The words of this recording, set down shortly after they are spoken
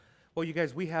Well, you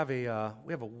guys, we have a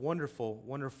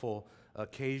wonderful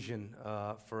occasion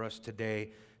for us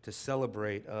today to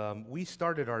celebrate. We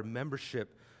started our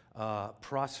membership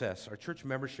process, our church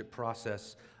membership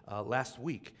process last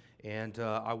week, and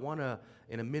I want to,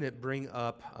 in a minute, bring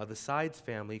up the Sides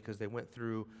family because they went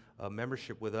through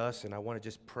membership with us, and I want to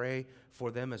just pray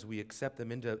for them as we accept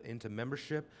them into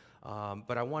membership.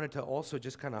 But I wanted to also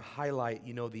just kind of highlight,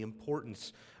 the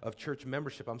importance of church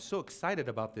membership. I'm so excited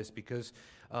about this because,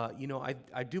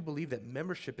 I do believe that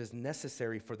membership is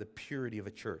necessary for the purity of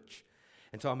a church.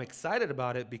 And so I'm excited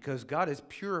about it because God is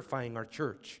purifying our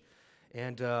church.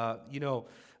 And,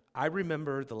 I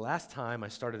remember the last time I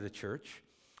started a church,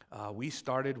 we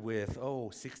started with,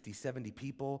 60, 70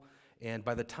 people. And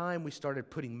by the time we started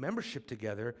putting membership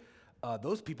together,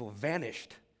 those people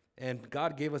vanished. And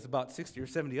God gave us about 60 or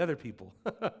 70 other people.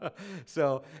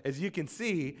 So as you can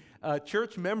see,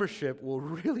 church membership will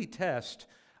really test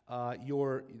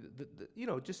your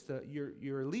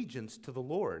allegiance to the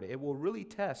Lord. It will really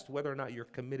test whether or not you're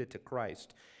committed to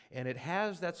Christ. And it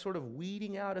has that sort of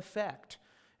weeding out effect.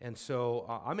 And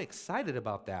so I'm excited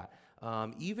about that.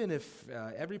 Even if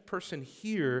every person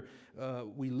here,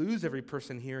 we lose every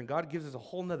person here, and God gives us a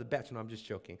whole nother batch. No, I'm just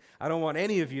joking. I don't want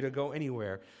any of you to go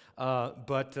anywhere.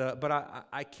 But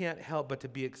I can't help but to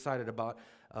be excited about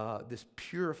this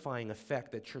purifying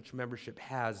effect that church membership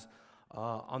has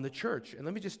on the church. And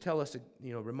let me just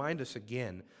remind us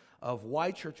again of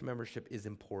why church membership is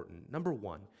important. Number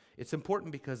one, it's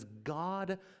important because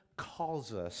God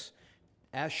calls us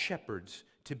as shepherds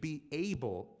to be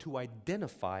able to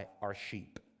identify our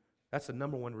sheep. That's the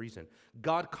number one reason.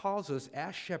 God calls us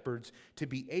as shepherds to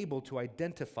be able to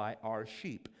identify our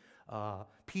sheep.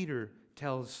 Peter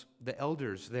tells the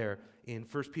elders there in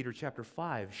 1 Peter chapter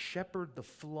 5, shepherd the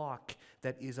flock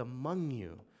that is among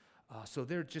you. So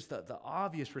they're just the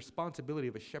obvious responsibility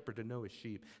of a shepherd to know his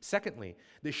sheep. Secondly,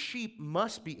 the sheep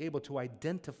must be able to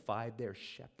identify their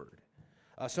shepherd.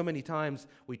 So many times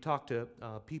we talk to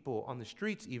people on the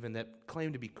streets even that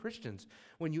claim to be Christians.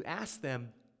 When you ask them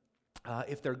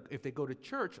if they go to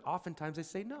church, oftentimes they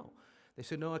say no. They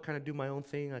say, no, I kind of do my own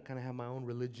thing. I kind of have my own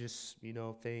religious,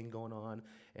 thing going on.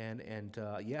 And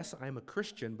yes, I'm a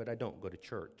Christian, but I don't go to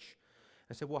church.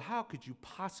 I said, well, how could you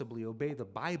possibly obey the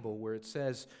Bible where it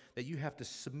says that you have to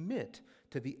submit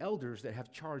to the elders that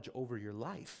have charge over your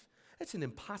life? That's an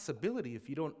impossibility if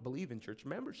you don't believe in church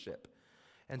membership.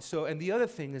 And the other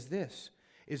thing is this,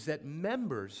 is that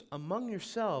members among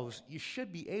yourselves, you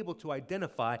should be able to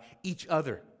identify each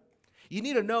other. You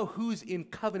need to know who's in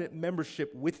covenant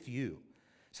membership with you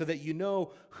so that you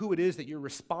know who it is that you're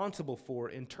responsible for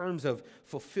in terms of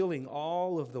fulfilling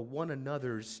all of the one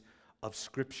another's of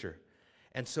Scripture.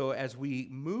 And so as we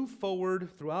move forward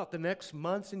throughout the next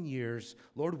months and years,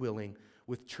 Lord willing,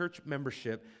 with church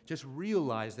membership, just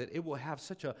realize that it will have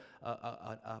such a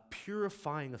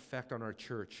purifying effect on our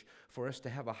church for us to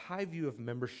have a high view of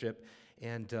membership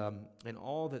and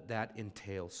all that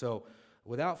entails. So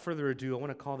without further ado, I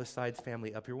want to call the Sides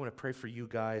family up here. I want to pray for you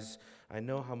guys. I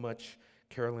know how much,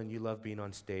 Carolyn, you love being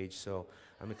on stage, so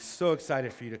I'm so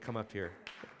excited for you to come up here.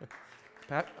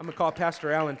 I'm going to call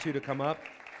Pastor Allen, too, to come up.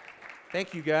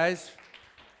 Thank you, guys.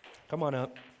 Come on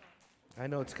up. I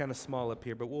know it's kind of small up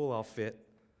here, but we'll all fit.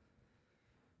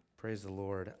 Praise the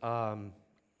Lord.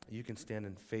 You can stand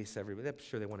and face everybody. I'm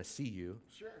sure they want to see you.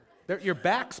 Sure. Your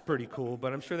back's pretty cool,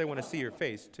 but I'm sure they want to see your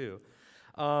face too.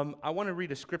 I want to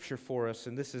read a scripture for us,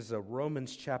 and this is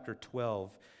Romans chapter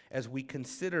 12, as we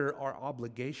consider our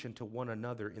obligation to one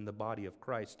another in the body of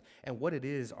Christ and what it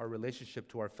is our relationship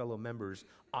to our fellow members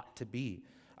ought to be.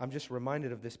 I'm just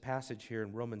reminded of this passage here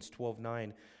in Romans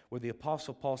 12:9, where the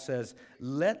Apostle Paul says,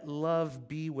 let love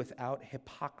be without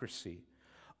hypocrisy.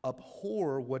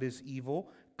 Abhor what is evil,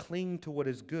 cling to what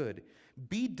is good.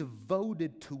 Be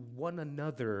devoted to one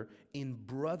another in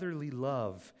brotherly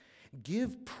love.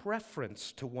 Give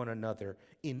preference to one another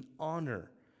in honor,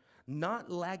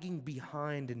 not lagging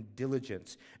behind in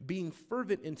diligence, being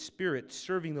fervent in spirit,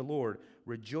 serving the Lord,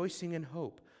 rejoicing in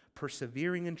hope,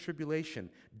 persevering in tribulation,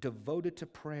 devoted to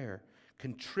prayer,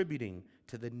 contributing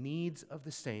to the needs of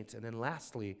the saints. And then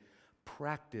lastly,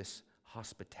 practice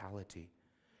hospitality.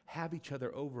 Have each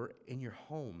other over in your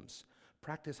homes.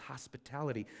 Practice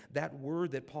hospitality. That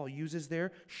word that Paul uses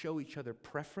there, show each other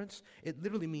preference, it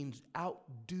literally means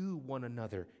outdo one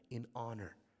another in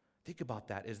honor. Think about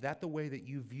that. Is that the way that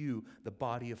you view the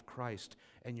body of Christ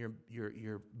and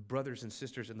your brothers and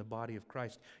sisters in the body of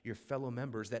Christ, your fellow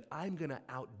members, that I'm going to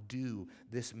outdo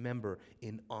this member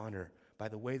in honor by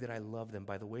the way that I love them,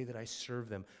 by the way that I serve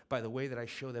them, by the way that I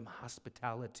show them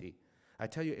hospitality? I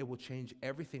tell you, it will change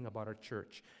everything about our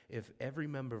church if every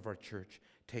member of our church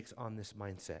takes on this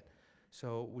mindset.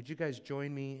 So would you guys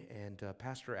join me and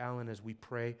Pastor Allen as we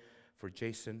pray for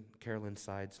Jason, Carolyn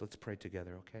Sides? Let's pray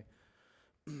together, okay?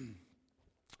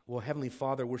 Well, Heavenly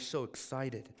Father, we're so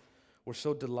excited. We're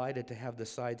so delighted to have the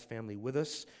Sides family with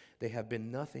us. They have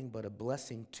been nothing but a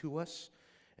blessing to us.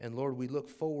 And Lord, we look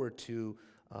forward to,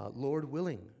 Lord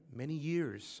willing, many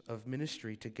years of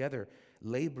ministry together,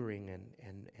 laboring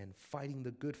and fighting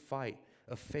the good fight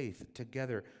of faith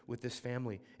together with this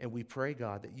family. And we pray,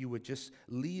 God, that you would just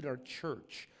lead our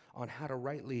church on how to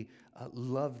rightly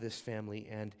love this family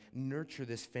and nurture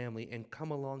this family and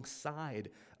come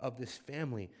alongside of this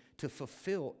family to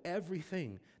fulfill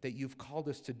everything that you've called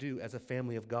us to do as a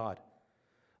family of God.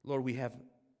 Lord, we have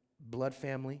blood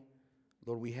family.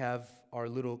 Lord, we have our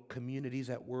little communities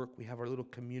at work. We have our little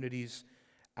communities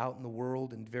out in the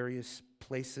world in various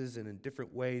places and in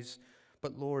different ways.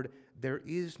 But Lord, there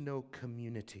is no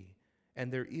community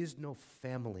and there is no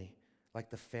family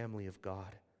like the family of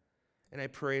God. And I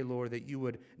pray, Lord, that you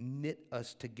would knit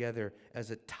us together as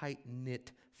a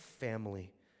tight-knit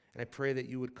family. And I pray that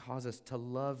you would cause us to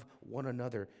love one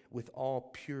another with all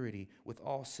purity, with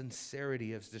all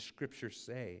sincerity, as the scriptures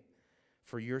say,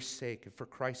 for your sake and for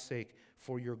Christ's sake,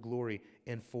 for your glory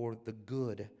and for the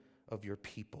good of your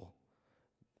people.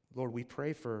 Lord, we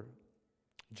pray for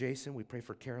Jason, we pray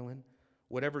for Carolyn.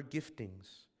 Whatever giftings,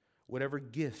 whatever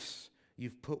gifts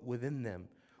you've put within them,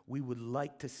 we would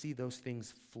like to see those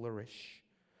things flourish.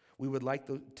 We would like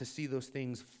to see those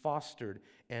things fostered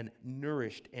and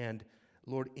nourished and,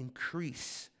 Lord,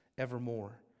 increase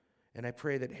evermore. And I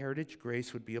pray that Heritage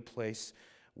Grace would be a place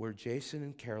where Jason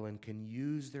and Carolyn can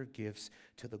use their gifts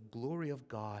to the glory of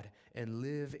God and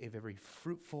live a very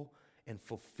fruitful and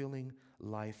fulfilling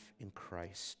life in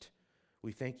Christ.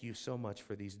 We thank you so much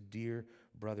for these dear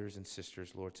brothers and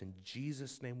sisters, Lord. It's in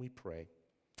Jesus' name we pray.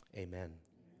 Amen.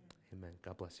 Amen.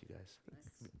 God bless you guys.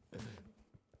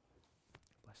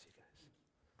 Bless you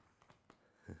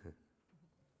guys.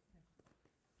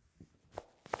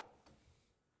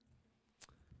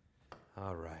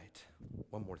 All right.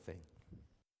 One more thing.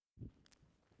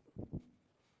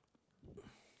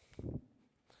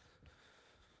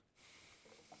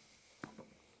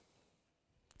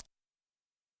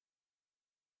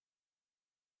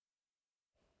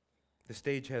 The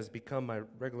stage has become my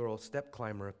regular old step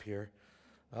climber up here.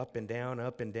 Up and down,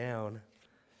 up and down.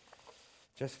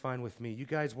 Just fine with me. You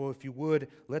guys, well, if you would,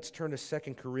 let's turn to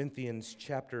 2 Corinthians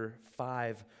chapter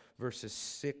 5, verses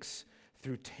 6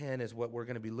 through 10 is what we're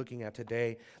going to be looking at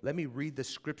today. Let me read the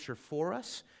scripture for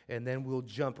us, and then we'll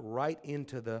jump right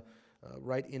into the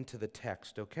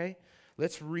text, okay?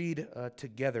 Let's read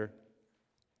together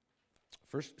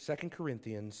 2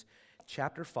 Corinthians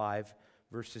chapter 5,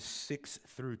 verses 6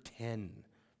 through 10.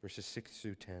 Verses 6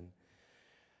 through 10.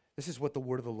 This is what the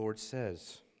word of the Lord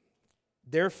says.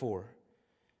 Therefore,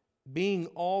 being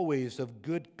always of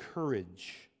good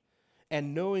courage,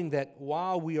 and knowing that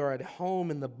while we are at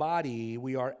home in the body,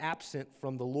 we are absent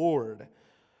from the Lord.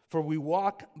 For we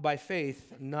walk by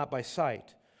faith, not by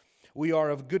sight. We are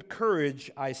of good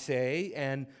courage, I say,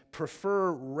 and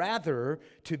prefer rather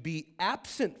to be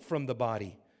absent from the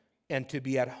body and to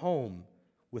be at home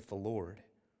with the Lord.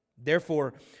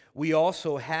 Therefore, we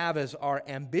also have as our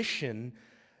ambition,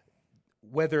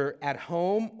 whether at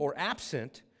home or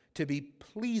absent, to be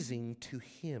pleasing to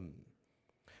Him.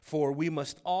 For we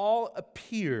must all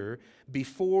appear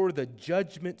before the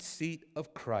judgment seat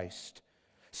of Christ,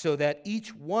 so that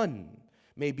each one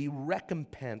may be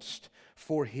recompensed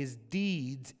for his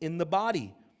deeds in the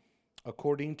body,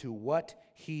 according to what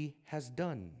he has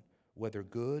done, whether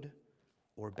good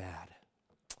or bad.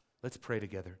 Let's pray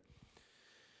together.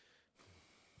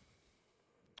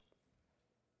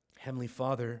 Heavenly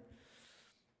Father,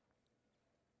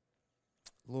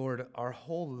 Lord, our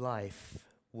whole life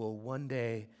will one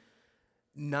day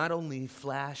not only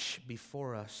flash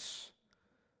before us,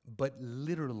 but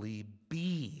literally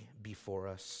be before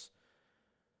us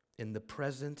in the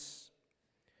presence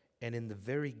and in the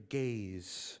very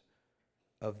gaze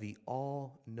of the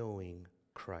all-knowing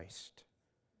Christ,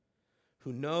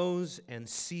 who knows and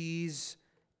sees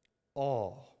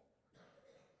all.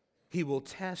 He will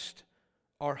test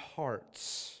our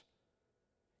hearts.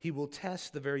 He will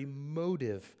test the very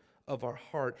motive of our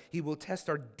heart. He will test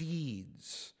our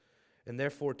deeds. And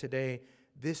therefore today,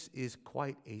 this is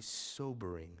quite a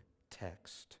sobering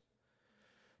text.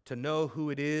 To know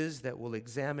who it is that will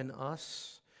examine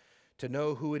us, to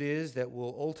know who it is that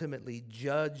will ultimately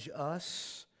judge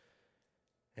us,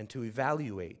 and to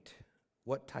evaluate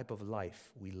what type of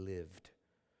life we lived.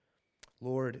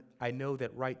 Lord, I know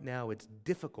that right now it's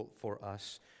difficult for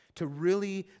us to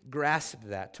really grasp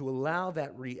that, to allow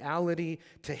that reality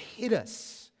to hit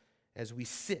us as we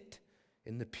sit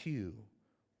in the pew,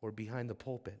 or behind the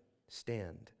pulpit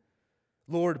stand.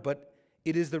 Lord, but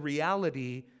it is the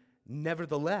reality,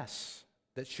 nevertheless,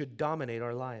 that should dominate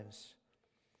our lives.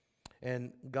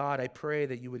 And God, I pray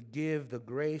that you would give the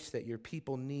grace that your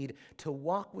people need to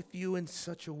walk with you in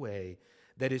such a way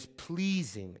that is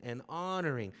pleasing and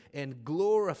honoring and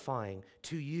glorifying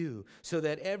to you, so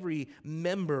that every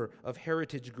member of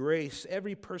Heritage Grace,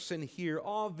 every person here,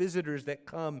 all visitors that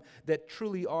come that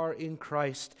truly are in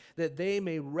Christ, that they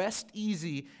may rest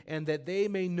easy and that they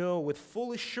may know with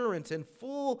full assurance and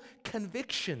full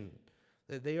conviction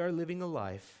that they are living a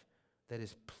life that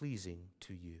is pleasing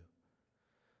to you.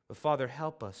 But Father,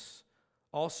 help us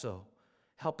also.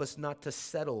 Help us not to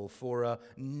settle for a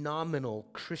nominal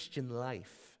Christian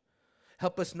life.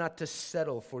 Help us not to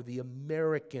settle for the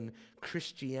American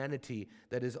Christianity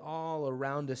that is all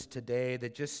around us today,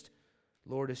 that just,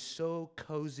 Lord, is so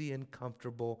cozy and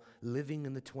comfortable, living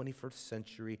in the 21st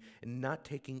century and not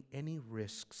taking any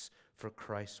risks for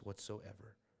Christ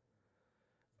whatsoever.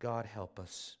 God, help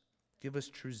us. Give us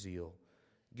true zeal.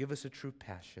 Give us a true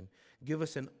passion. Give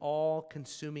us an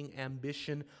all-consuming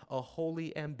ambition, a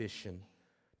holy ambition,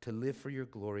 to live for your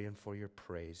glory and for your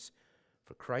praise.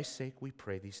 For Christ's sake, we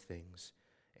pray these things.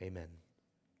 Amen.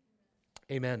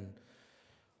 Amen.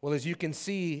 Well, as you can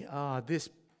see, this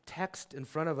text in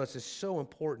front of us is so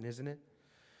important, isn't it?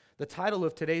 The title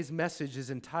of today's message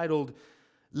is entitled,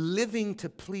 Living to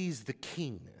Please the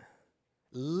King.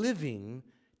 Living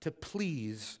to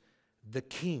Please the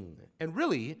King. And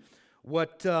really,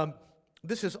 what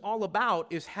this is all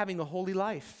about is having a holy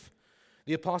life.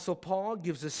 The Apostle Paul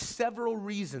gives us several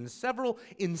reasons, several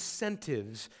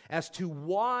incentives as to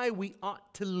why we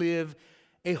ought to live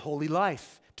a holy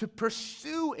life, to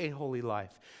pursue a holy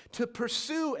life, to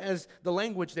pursue, as the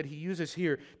language that he uses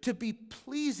here, to be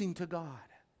pleasing to God,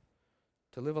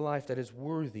 to live a life that is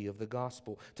worthy of the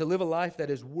gospel, to live a life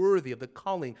that is worthy of the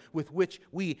calling with which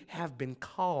we have been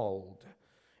called.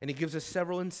 And he gives us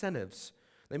several incentives.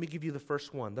 Let me give you the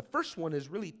first one. The first one is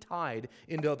really tied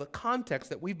into the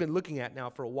context that we've been looking at now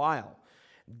for a while,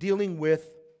 dealing with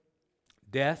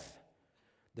death,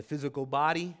 the physical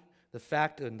body, the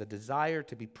fact and the desire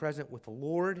to be present with the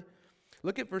Lord.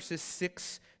 Look at verses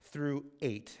 6 through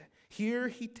 8. Here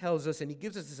he tells us, and he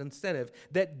gives us this incentive,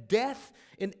 that death,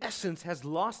 in essence, has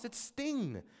lost its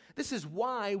sting. This is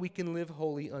why we can live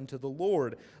holy unto the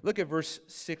Lord. Look at verse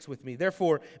 6 with me.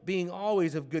 Therefore, being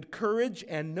always of good courage,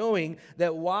 and knowing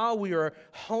that while we are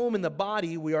home in the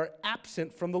body, we are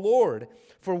absent from the Lord.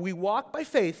 For we walk by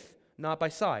faith, not by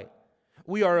sight.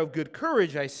 We are of good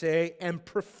courage, I say, and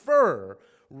prefer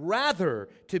rather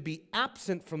to be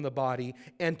absent from the body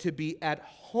and to be at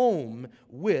home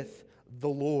with the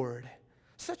Lord.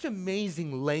 Such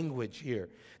amazing language here.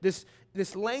 This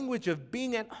language of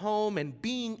being at home and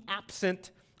being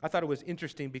absent, I thought it was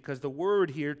interesting because the word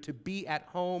here, to be at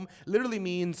home, literally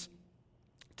means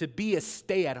to be a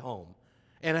stay-at-home.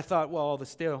 And I thought, well, the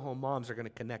stay-at-home moms are going to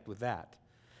connect with that.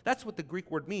 That's what the Greek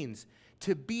word means,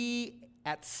 to be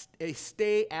at a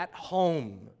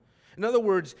stay-at-home. In other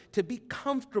words, to be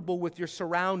comfortable with your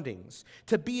surroundings,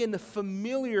 to be in a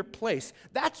familiar place.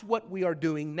 That's what we are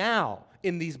doing now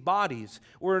in these bodies.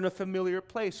 We're in a familiar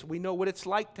place. We know what it's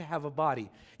like to have a body.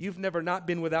 You've never not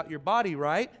been without your body,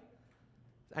 right?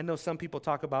 I know some people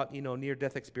talk about,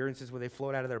 near-death experiences where they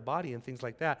float out of their body and things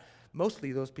like that.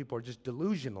 Mostly those people are just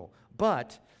delusional.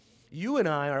 But you and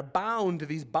I are bound to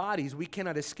these bodies. We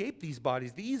cannot escape these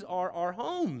bodies. These are our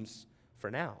homes for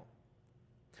now.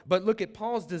 But look at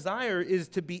Paul's desire is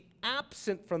to be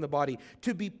absent from the body,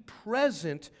 to be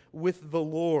present with the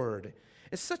Lord.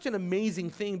 It's such an amazing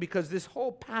thing because this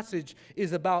whole passage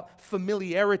is about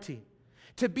familiarity.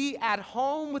 To be at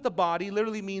home with the body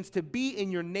literally means to be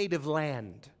in your native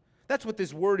land. That's what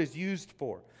this word is used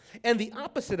for. And the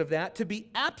opposite of that, to be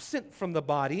absent from the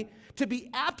body, to be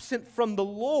absent from the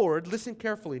Lord, listen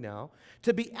carefully now,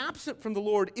 to be absent from the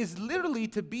Lord is literally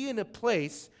to be in a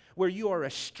place where you are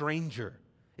a stranger.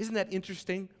 Isn't that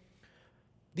interesting?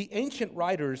 The ancient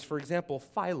writers, for example,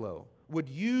 Philo, would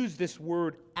use this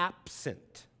word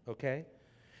absent, okay,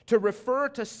 to refer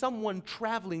to someone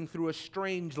traveling through a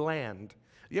strange land.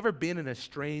 You ever been in a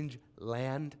strange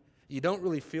land? You don't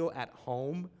really feel at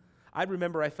home. I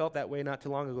remember I felt that way not too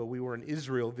long ago. We were in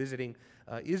Israel, visiting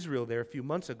Israel there a few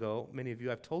months ago. Many of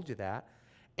you, I've told you that.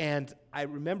 And I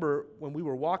remember when we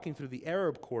were walking through the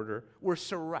Arab quarter, we're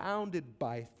surrounded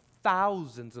by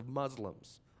thousands of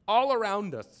Muslims all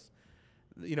around us,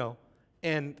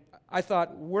 and I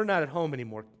thought, we're not at home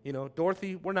anymore.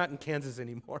 Dorothy, we're not in Kansas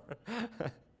anymore.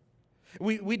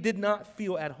 We did not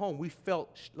feel at home. We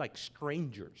felt like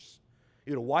strangers.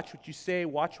 You know, watch what you say,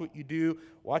 watch what you do,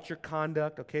 watch your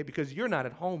conduct, okay, because you're not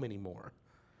at home anymore.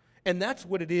 And that's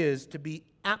what it is to be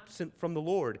absent from the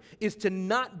Lord, is to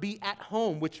not be at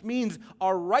home, which means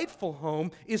our rightful home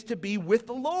is to be with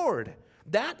the Lord.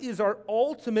 That is our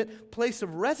ultimate place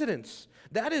of residence.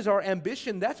 That is our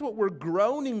ambition. That's what we're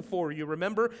groaning for. You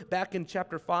remember back in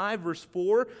chapter 5, verse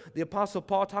 4, the Apostle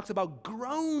Paul talks about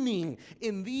groaning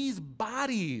in these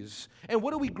bodies. And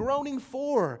what are we groaning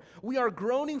for? We are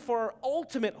groaning for our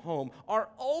ultimate home, our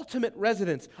ultimate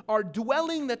residence, our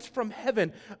dwelling that's from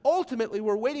heaven. Ultimately,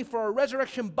 we're waiting for our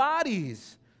resurrection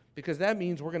bodies, because that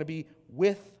means we're going to be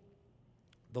with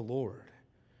the Lord.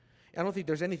 I don't think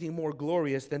there's anything more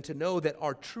glorious than to know that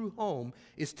our true home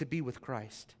is to be with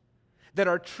Christ. That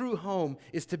our true home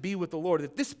is to be with the Lord.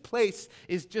 That this place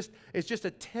is just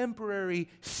a temporary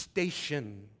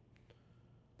station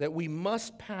that we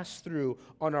must pass through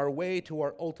on our way to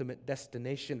our ultimate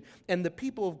destination. And the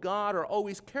people of God are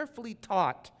always carefully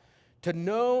taught to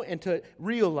know and to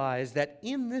realize that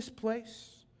in this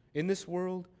place, in this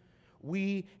world,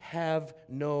 we have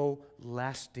no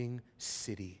lasting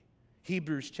city.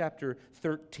 Hebrews chapter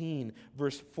 13,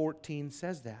 verse 14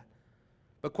 says that.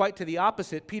 But quite to the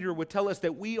opposite, Peter would tell us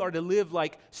that we are to live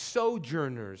like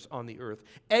sojourners on the earth,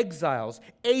 exiles,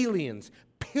 aliens,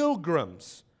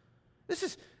 pilgrims. This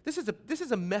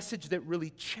is a message that really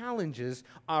challenges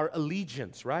our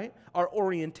allegiance, right? Our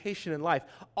orientation in life.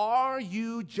 Are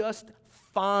you just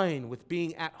fine with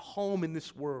being at home in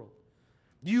this world?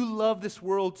 You love this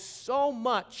world so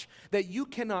much that you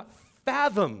cannot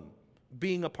fathom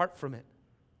being apart from it.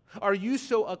 Are you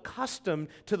so accustomed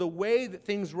to the way that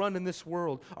things run in this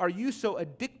world? Are you so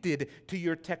addicted to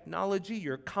your technology,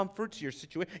 your comforts, your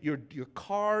situation, your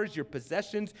cars, your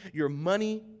possessions, your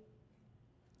money?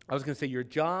 I was going to say your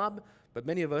job, but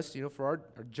many of us, for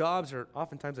our jobs are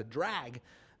oftentimes a drag,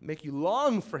 make you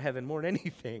long for heaven more than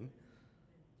anything.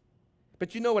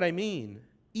 But you know what I mean.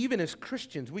 Even as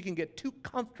Christians, we can get too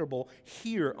comfortable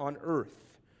here on earth.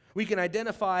 We can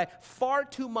identify far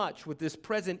too much with this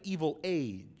present evil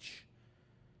age,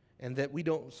 and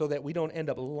so that we don't end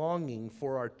up longing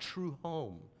for our true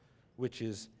home, which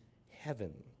is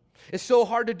heaven. It's so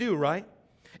hard to do, right?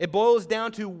 It boils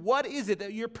down to, what is it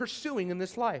that you're pursuing in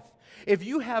this life? If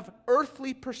you have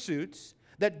earthly pursuits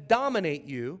that dominate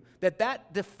you,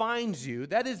 that defines you,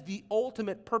 that is the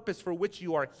ultimate purpose for which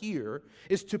you are here,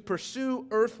 is to pursue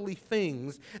earthly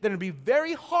things, then it'll be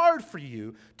very hard for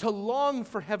you to long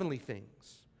for heavenly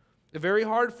things. It's very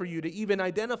hard for you to even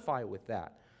identify with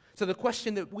that. So the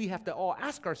question that we have to all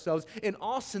ask ourselves in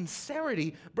all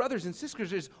sincerity, brothers and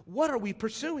sisters, is what are we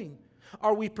pursuing?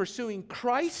 Are we pursuing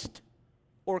Christ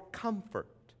or comfort?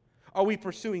 Are we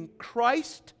pursuing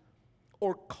Christ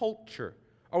or culture?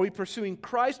 Are we pursuing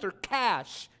Christ or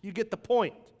cash? You get the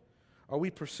point. Are we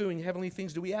pursuing heavenly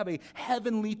things? Do we have a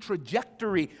heavenly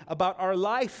trajectory about our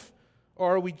life?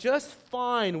 Or are we just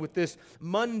fine with this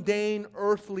mundane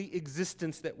earthly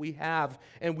existence that we have,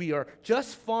 and we are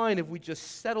just fine if we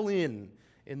just settle in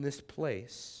this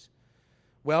place?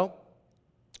 Well,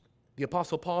 the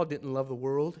Apostle Paul didn't love the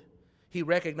world. He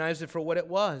recognized it for what it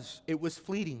was. It was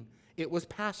fleeting. It was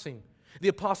passing. The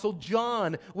Apostle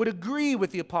John would agree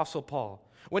with the Apostle Paul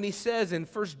when he says in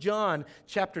 1 John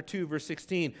chapter 2, verse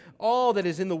 16, all that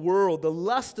is in the world, the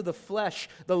lust of the flesh,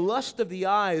 the lust of the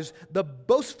eyes, the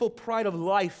boastful pride of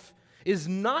life, is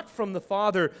not from the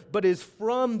Father, but is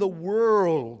from the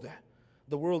world.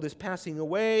 The world is passing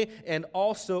away, and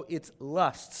also its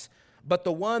lusts. But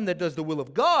the one that does the will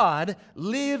of God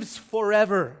lives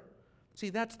forever. See,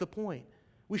 that's the point.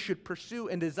 We should pursue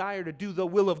and desire to do the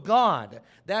will of God.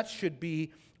 That should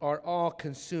be our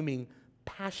all-consuming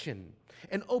passion.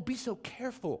 And be so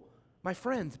careful. My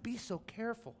friends, be so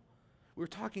careful. We were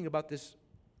talking about this.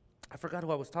 I forgot who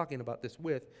I was talking about this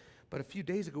with, but a few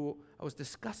days ago I was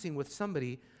discussing with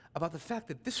somebody about the fact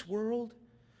that this world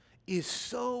is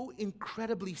so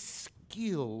incredibly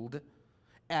skilled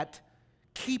at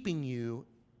keeping you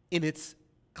in its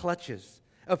clutches,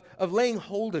 of laying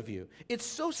hold of you. It's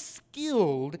so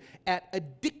skilled at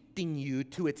addicting you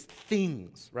to its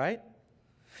things, right?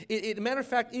 Matter of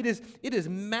fact, it has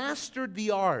mastered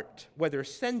the art, whether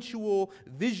sensual,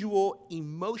 visual,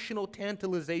 emotional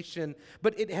tantalization,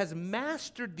 but it has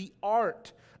mastered the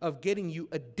art of getting you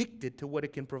addicted to what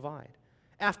it can provide.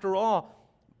 After all,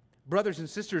 brothers and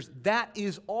sisters, that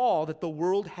is all that the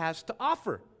world has to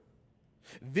offer.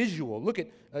 Visual. Look at,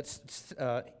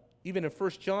 even in 1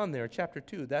 John there, chapter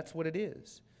 2, that's what it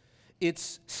is.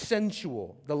 It's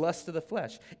sensual, the lust of the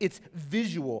flesh. It's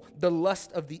visual, the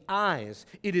lust of the eyes.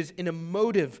 It is an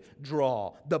emotive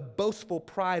draw, the boastful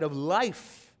pride of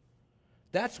life.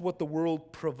 That's what the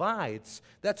world provides.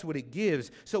 That's what it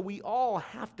gives. So we all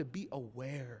have to be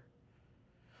aware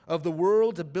of the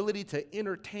world's ability to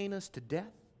entertain us to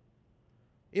death.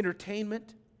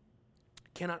 Entertainment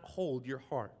cannot hold your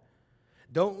heart.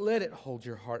 Don't let it hold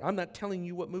your heart. I'm not telling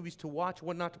you what movies to watch,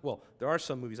 what not to. Well, there are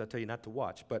some movies I tell you not to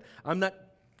watch, but I'm not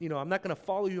going to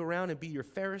follow you around and be your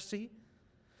Pharisee.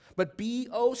 But be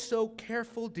oh so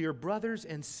careful, dear brothers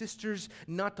and sisters,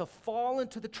 not to fall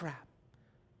into the trap.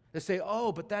 They say,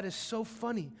 oh, but that is so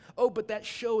funny. Oh, but that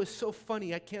show is so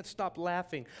funny. I can't stop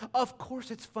laughing. Of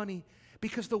course it's funny,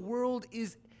 because the world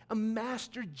is a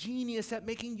master genius at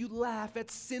making you laugh at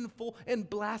sinful and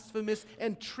blasphemous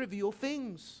and trivial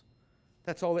things.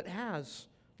 That's all it has.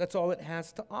 That's all it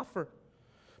has to offer.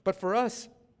 But for us,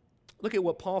 look at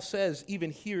what Paul says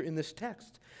even here in this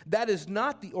text. That is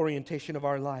not the orientation of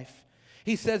our life.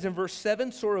 He says in verse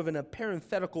 7, sort of in a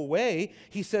parenthetical way,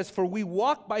 he says, for we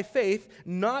walk by faith,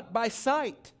 not by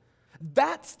sight.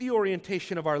 That's the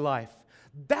orientation of our life.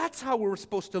 That's how we're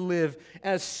supposed to live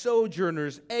as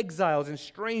sojourners, exiles, and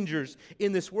strangers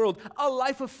in this world. A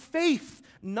life of faith,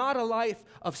 not a life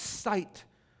of sight.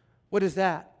 What is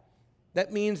that?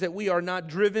 That means that we are not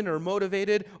driven or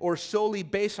motivated or solely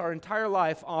base our entire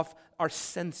life off our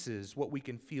senses, what we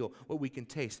can feel, what we can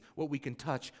taste, what we can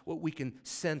touch, what we can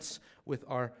sense with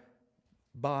our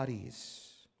bodies,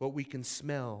 what we can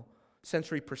smell.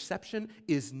 Sensory perception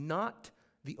is not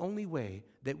the only way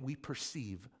that we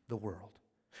perceive the world.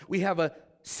 We have a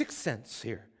sixth sense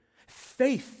here,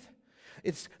 faith.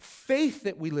 It's faith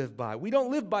that we live by. We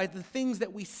don't live by the things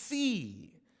that we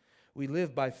see. We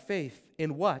live by faith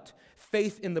in what?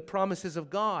 Faith in the promises of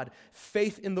God,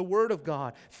 faith in the Word of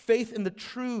God, faith in the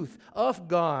truth of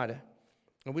God.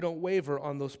 And we don't waver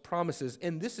on those promises.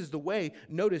 And this is the way,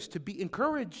 notice, to be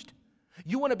encouraged.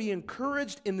 You want to be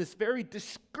encouraged in this very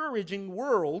discouraging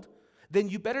world, then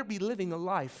you better be living a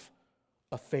life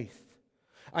of faith.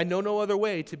 I know no other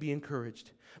way to be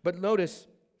encouraged. But notice,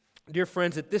 dear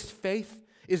friends, that this faith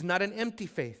is not an empty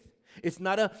faith. It's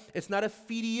not a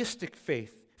fideistic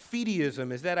faith.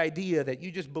 Fideism is that idea that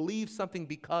you just believe something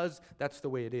because that's the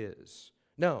way it is.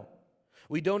 No,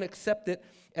 we don't accept it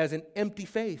as an empty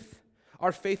faith.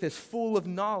 Our faith is full of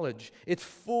knowledge. It's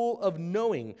full of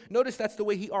knowing. Notice that's the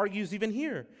way he argues even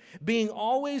here. Being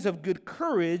always of good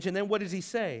courage, and then what does he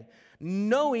say?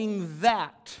 Knowing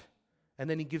that. And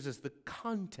then he gives us the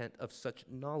content of such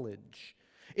knowledge.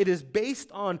 It is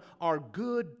based on our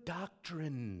good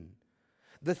doctrine,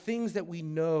 the things that we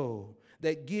know,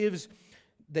 that gives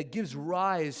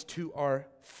rise to our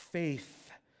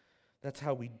faith. That's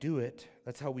how we do it.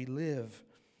 That's how we live.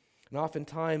 And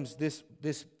oftentimes this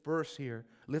verse here,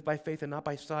 live by faith and not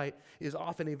by sight, is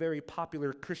often a very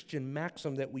popular Christian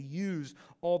maxim that we use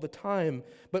all the time.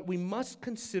 But we must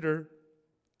consider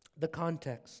the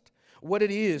context, what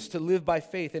it is to live by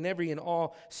faith in every and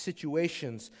all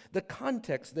situations. The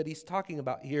context that he's talking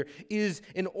about here is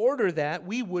in order that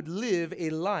we would live a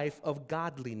life of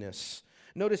godliness.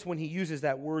 Notice when he uses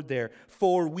that word there,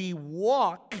 for we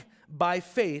walk by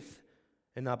faith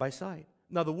and not by sight.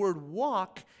 Now, the word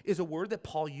walk is a word that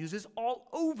Paul uses all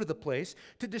over the place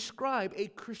to describe a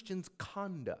Christian's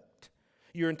conduct,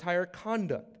 your entire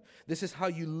conduct. This is how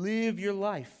you live your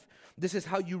life. This is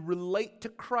how you relate to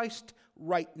Christ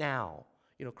right now.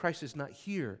 You know, Christ is not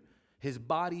here. His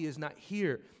body is not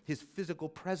here. His physical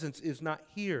presence is not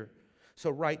here. So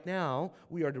right now,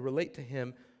 we are to relate to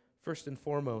him first and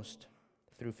foremost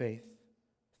through faith.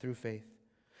 Through faith.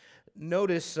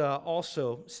 Notice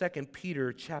also 2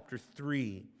 Peter chapter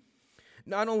 3.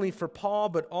 Not only for Paul,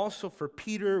 but also for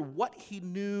Peter, what he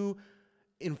knew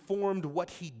informed what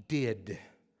he did.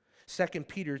 2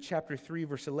 Peter chapter 3,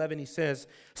 verse 11, he says,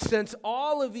 since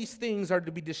all of these things are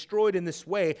to be destroyed in this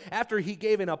way, after he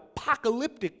gave an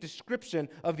apocalyptic description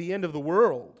of the end of the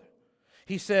world,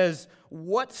 he says,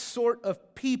 what sort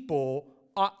of people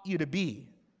ought you to be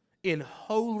in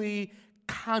holy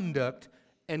conduct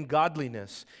and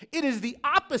godliness? It is the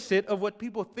opposite of what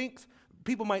people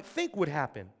might think would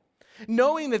happen.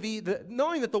 Knowing that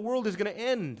the world is going to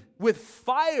end with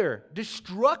fire,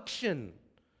 destruction,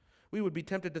 we would be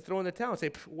tempted to throw in the towel and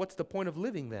say, what's the point of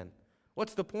living then?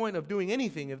 What's the point of doing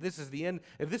anything if this is the end,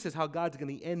 if this is how God's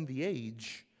going to end the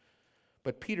age?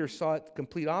 But Peter saw it the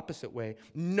complete opposite way.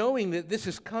 Knowing that this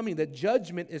is coming, that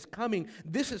judgment is coming,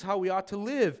 this is how we ought to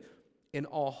live in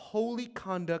all holy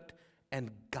conduct and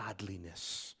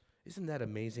godliness. Isn't that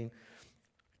amazing?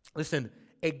 Listen,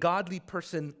 a godly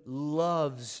person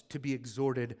loves to be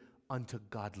exhorted unto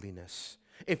godliness.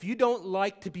 If you don't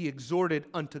like to be exhorted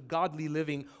unto godly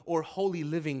living or holy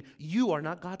living, you are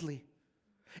not godly.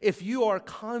 if you are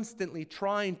constantly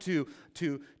trying to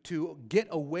get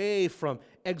away from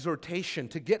exhortation,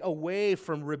 to get away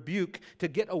from rebuke, to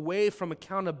get away from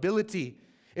accountability,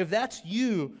 if that's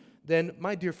you, then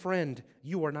my dear friend,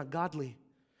 you are not godly.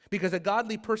 Because a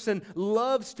godly person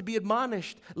loves to be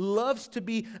admonished, loves to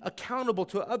be accountable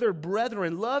to other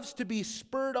brethren, loves to be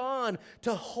spurred on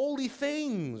to holy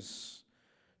things.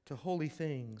 To holy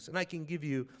things. And I can give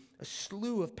you a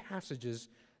slew of passages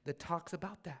that talks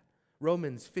about that.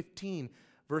 Romans 15,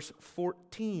 verse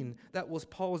 14. That was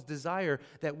Paul's desire,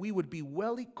 that we would be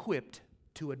well equipped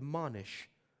to admonish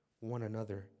one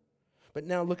another. But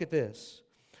now look at this.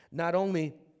 Not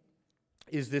only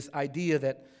is this idea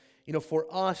that, for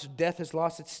us, death has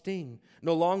lost its sting.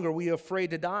 No longer are we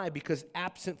afraid to die because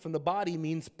absent from the body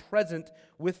means present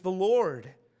with the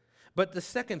Lord. But the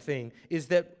second thing is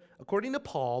that, according to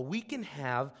Paul, we can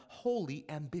have holy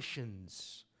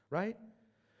ambitions, right?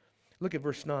 Look at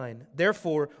verse 9.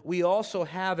 Therefore, we also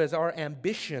have as our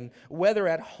ambition, whether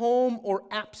at home or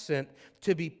absent,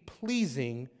 to be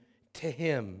pleasing to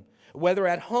Him. Whether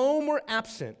at home or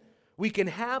absent, we can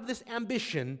have this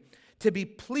ambition to be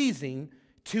pleasing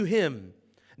to Him.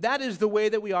 That is the way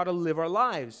that we ought to live our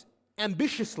lives,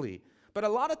 ambitiously. But a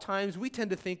lot of times we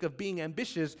tend to think of being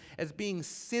ambitious as being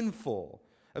sinful,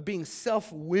 of being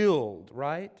self-willed,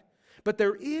 right? But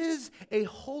there is a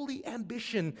holy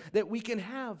ambition that we can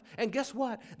have. And guess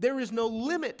what? There is no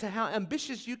limit to how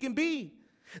ambitious you can be.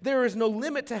 There is no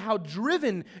limit to how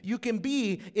driven you can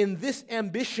be in this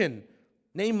ambition,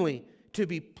 namely, to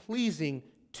be pleasing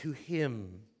to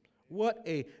Him. What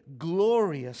a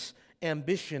glorious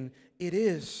ambition it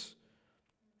is.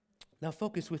 Now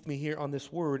focus with me here on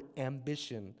this word,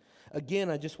 ambition.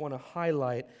 Again, I just want to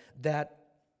highlight that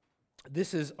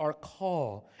this is our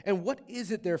call. And what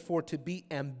is it, therefore, to be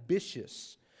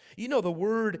ambitious? The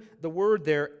word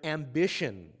there,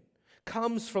 ambition,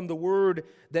 comes from the word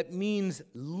that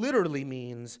literally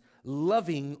means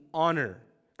loving honor.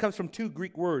 It comes from two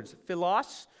Greek words,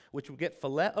 philos, which we get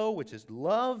phileo, which is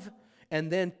love,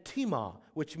 and then tima,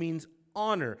 which means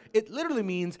honor. It literally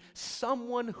means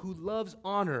someone who loves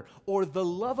honor, or the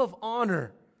love of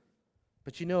honor.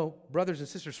 But brothers and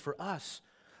sisters, for us,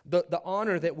 the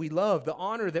honor that we love, the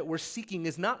honor that we're seeking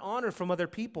is not honor from other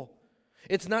people.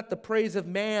 It's not the praise of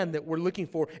man that we're looking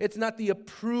for. It's not the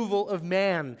approval of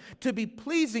man. To be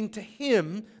pleasing to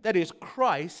Him, that is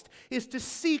Christ, is to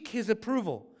seek His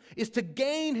approval, is to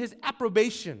gain His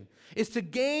approbation, is to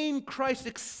gain Christ's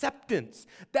acceptance.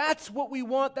 That's what we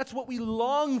want. That's what we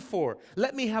long for.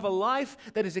 Let me have a life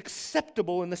that is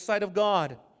acceptable in the sight of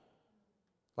God.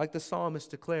 Like the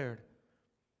psalmist declared,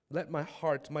 let my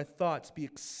heart, my thoughts be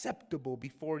acceptable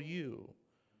before You.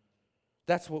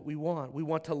 That's what we want. We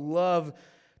want to love,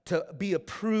 to be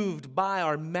approved by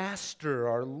our Master,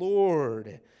 our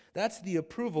Lord. That's the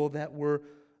approval that we're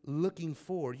looking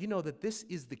for. That this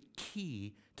is the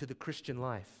key to the Christian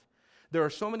life. There are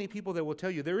so many people that will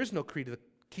tell you there is no key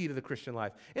to the Christian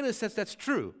life. In a sense, that's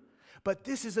true. But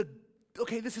this is a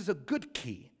good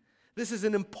key. This is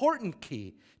an important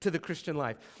key to the Christian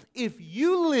life. If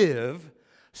you live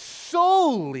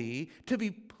solely to be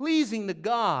pleasing to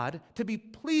God, to be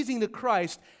pleasing to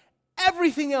Christ,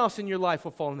 everything else in your life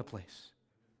will fall into place.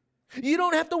 You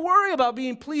don't have to worry about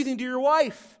being pleasing to your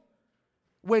wife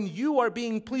when you are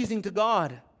being pleasing to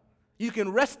God. You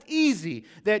can rest easy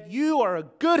that you are a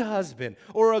good husband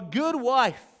or a good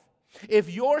wife if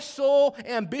your sole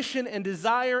ambition and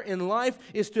desire in life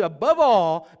is to, above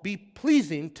all, be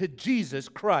pleasing to Jesus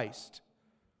Christ.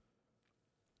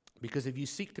 Because if you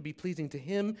seek to be pleasing to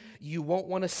Him, you won't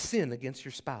want to sin against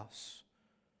your spouse.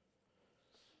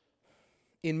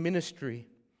 In ministry,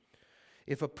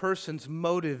 if a person's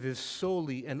motive is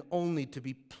solely and only to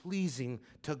be pleasing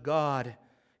to God,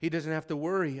 he doesn't have to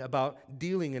worry about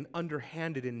dealing in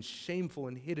underhanded and shameful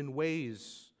and hidden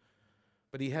ways.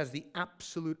 But he has the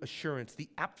absolute assurance, the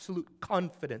absolute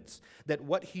confidence that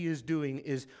what he is doing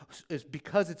is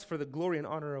because it's for the glory and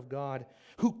honor of God.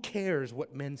 Who cares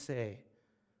what men say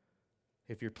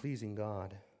if you're pleasing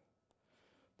God?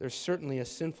 There's certainly a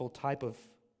sinful type of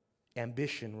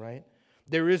ambition, right?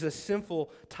 There is a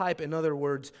sinful type, in other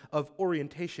words, of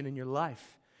orientation in your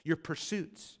life, your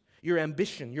pursuits, your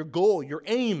ambition, your goal, your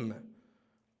aim.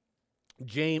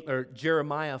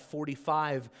 Jeremiah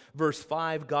 45, verse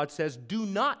 5, God says, do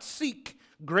not seek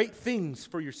great things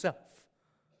for yourself.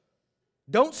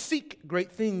 Don't seek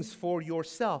great things for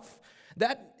yourself.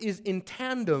 That is in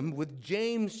tandem with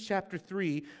James chapter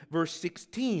 3, verse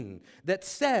 16, that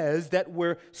says that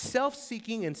where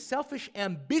self-seeking and selfish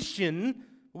ambition,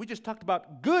 we just talked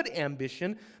about good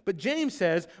ambition, but James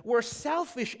says where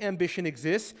selfish ambition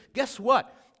exists, guess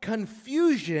what?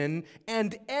 confusion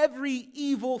and every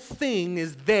evil thing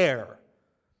is there.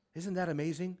 Isn't that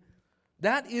amazing?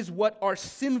 That is what our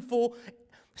sinful,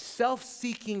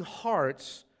 self-seeking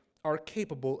hearts are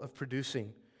capable of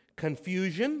producing.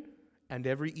 Confusion and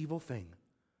every evil thing.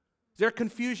 Is there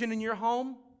confusion in your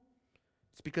home?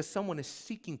 It's because someone is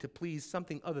seeking to please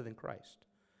something other than Christ.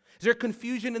 Is there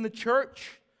confusion in the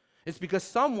church? It's because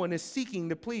someone is seeking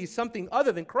to please something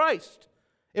other than Christ.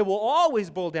 It will always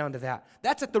boil down to that.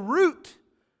 That's at the root.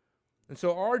 And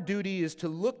so our duty is to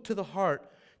look to the heart,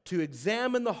 to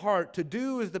examine the heart, to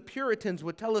do as the Puritans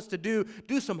would tell us to do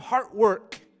some heart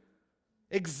work.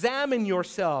 Examine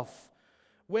yourself.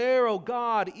 Where, oh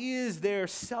God, is there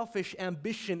selfish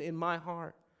ambition in my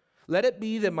heart? Let it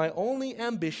be that my only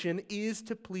ambition is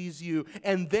to please you,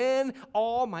 and then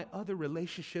all my other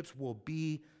relationships will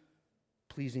be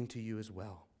pleasing to you as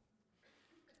well.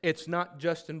 It's not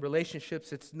just in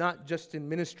relationships, it's not just in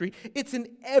ministry, it's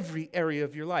in every area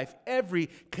of your life, every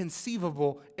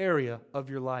conceivable area of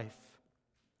your life.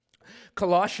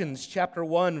 Colossians chapter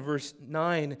 1, verse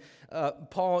 9,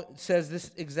 Paul says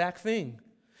this exact thing.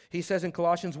 He says in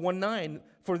Colossians 1:9,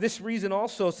 "For this reason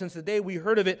also, since the day we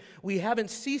heard of it, we haven't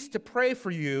ceased to pray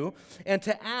for you and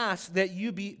to ask that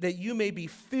you may be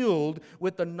filled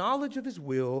with the knowledge of His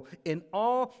will in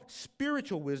all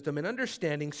spiritual wisdom and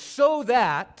understanding, so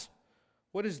that,"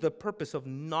 what is the purpose of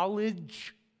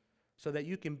knowledge? So that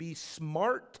you can be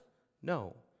smart?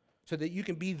 No. So that you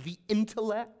can be the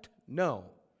intellect? No.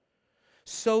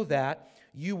 So that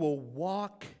you will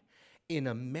walk in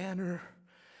a manner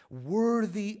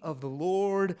worthy of the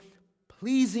Lord,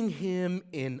 pleasing Him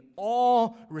in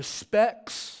all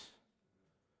respects.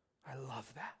 I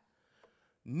love that.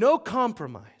 No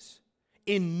compromise.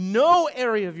 In no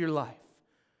area of your life,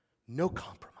 no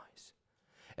compromise.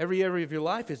 Every area of your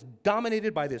life is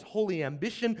dominated by this holy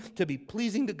ambition to be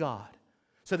pleasing to God.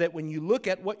 So that when you look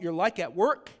at what you're like at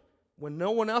work, when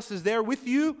no one else is there with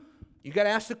you, you got to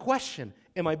ask the question,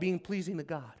 am I being pleasing to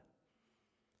God?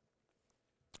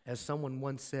 As someone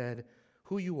once said,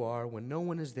 who you are when no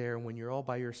one is there, when you're all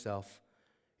by yourself,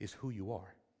 is who you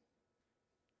are.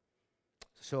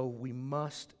 So we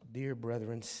must, dear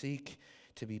brethren, seek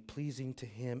to be pleasing to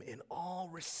Him in all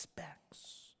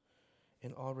respects.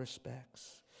 In all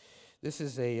respects. This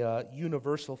is a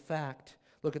universal fact.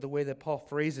 Look at the way that Paul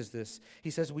phrases this.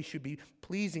 He says we should be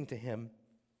pleasing to Him.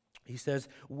 He says,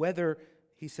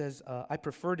 I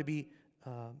prefer to be,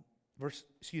 verse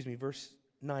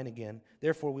 9 again.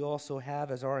 Therefore, we also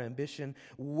have as our ambition,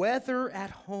 whether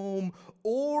at home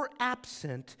or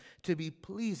absent, to be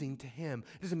pleasing to Him.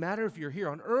 It doesn't matter if you're here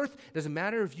on earth. It doesn't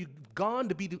matter if you've gone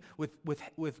to be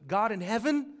with God in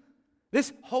heaven.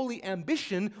 This holy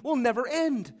ambition will never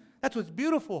end. That's what's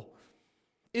beautiful,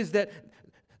 is that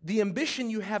the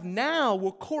ambition you have now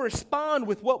will correspond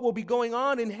with what will be going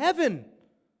on in heaven.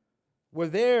 Where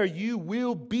there you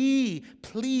will be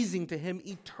pleasing to Him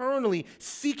eternally,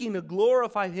 seeking to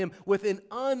glorify Him with an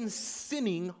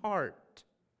unsinning heart.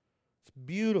 It's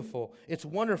beautiful. It's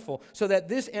wonderful. So that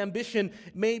this ambition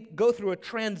may go through a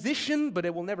transition, but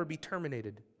it will never be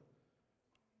terminated.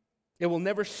 It will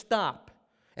never stop.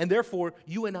 And therefore,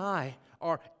 you and I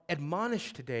are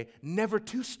admonished today never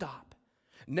to stop.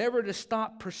 Never to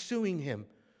stop pursuing Him.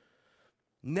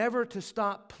 Never to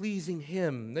stop pleasing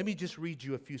Him. Let me just read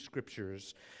you a few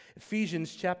scriptures.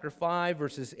 Ephesians chapter 5,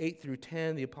 verses 8 through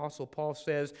 10, the Apostle Paul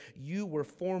says, "You were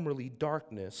formerly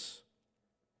darkness,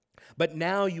 but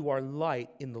now you are light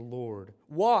in the Lord.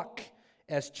 Walk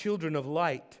as children of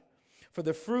light. For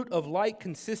the fruit of light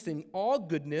consists in all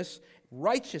goodness,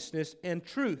 righteousness, and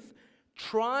truth,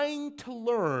 trying to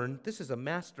learn," this is a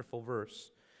masterful verse,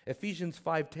 Ephesians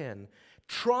 5:10,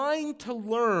 "trying to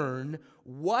learn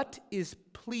what is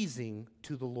pleasing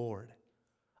to the Lord."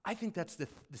 I think that's the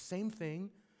same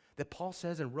thing that Paul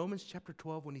says in Romans chapter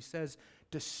 12 when he says,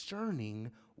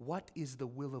 discerning what is the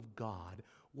will of God,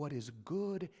 what is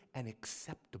good and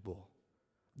acceptable.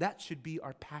 That should be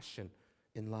our passion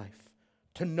in life,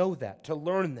 to know that, to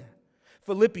learn that.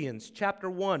 Philippians chapter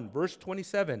 1, verse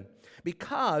 27,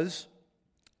 because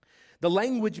the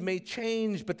language may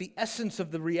change, but the essence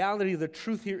of the reality of the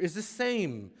truth here is the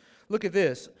same. Look at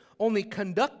this. Only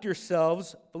conduct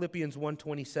yourselves, Philippians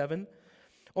 1:27,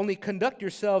 only conduct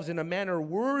yourselves in a manner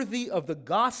worthy of the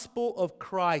gospel of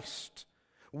Christ.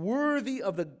 Worthy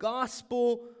of the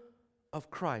gospel of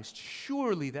Christ.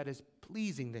 Surely that is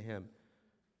pleasing to Him.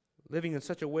 Living in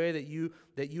such a way that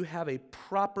you have a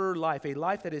proper life, a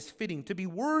life that is fitting. To be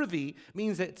worthy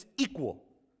means that it's equal.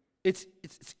 It's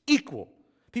equal.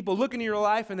 People look into your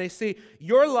life and they say,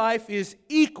 your life is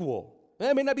equal.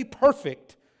 That may not be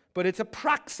perfect, but it's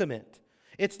approximate.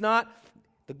 It's not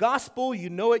The gospel, you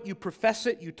know it, you profess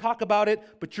it, you talk about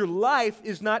it, but your life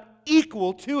is not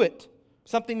equal to it.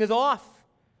 Something is off.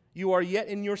 You are yet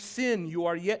in your sin. You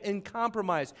are yet in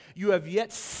compromise. You have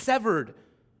yet severed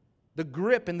the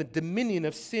grip and the dominion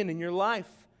of sin in your life.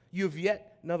 You have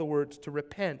yet, in other words, to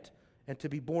repent and to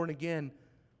be born again.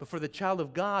 But for the child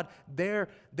of God, their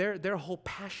whole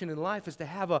passion in life is to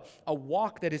have a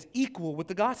walk that is equal with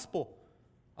the gospel.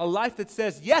 A life that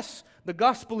says, yes, the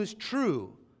gospel is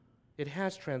true. It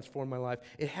has transformed my life.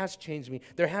 It has changed me.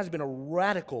 There has been a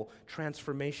radical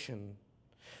transformation.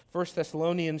 1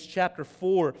 Thessalonians chapter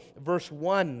 4, verse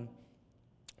 1.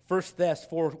 1 Thess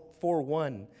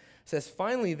 4:1 says,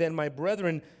 finally then, my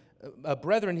brethren,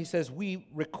 he says, we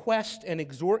request and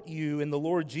exhort you in the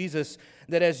Lord Jesus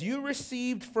that as you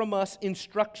received from us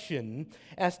instruction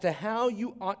as to how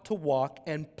you ought to walk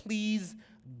and please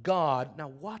God. Now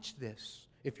watch this,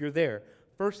 if you're there.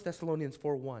 1 Thessalonians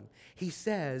 4:1. He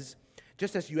says,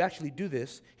 just as you actually do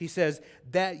this, he says,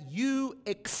 that you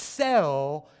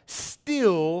excel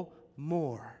still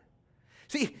more.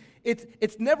 See,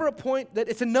 it's never a point that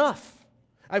it's enough.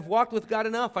 I've walked with God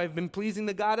enough. I've been pleasing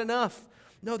to God enough.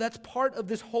 No, that's part of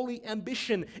this holy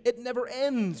ambition. It never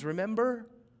ends, remember?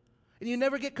 And you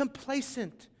never get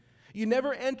complacent. You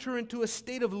never enter into a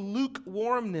state of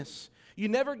lukewarmness. You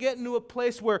never get into a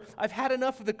place where I've had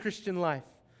enough of the Christian life.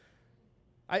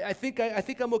 I think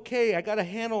I'm okay. I got a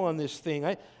handle on this thing.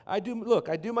 I do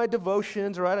my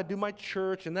devotions, right? I do my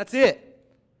church, and that's it.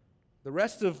 The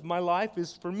rest of my life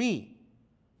is for me.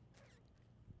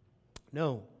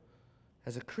 No.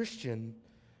 As a Christian,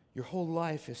 your whole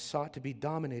life is sought to be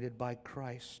dominated by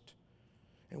Christ.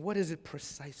 And what is it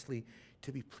precisely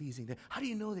to be pleasing to Him? How do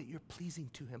you know that you're pleasing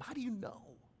to Him? How do you know?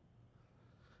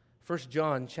 1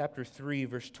 John chapter 3,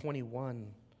 verse 21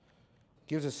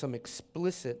 gives us some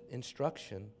explicit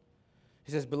instruction.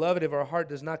 He says, beloved, if our heart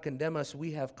does not condemn us,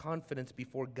 we have confidence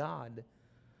before God.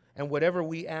 And whatever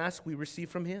we ask, we receive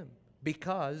from Him,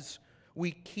 because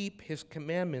we keep His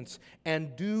commandments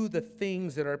and do the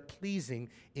things that are pleasing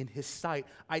in His sight.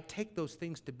 I take those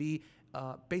things to be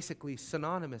basically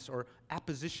synonymous or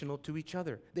appositional to each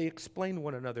other. They explain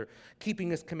one another.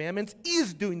 Keeping His commandments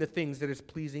is doing the things that is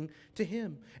pleasing to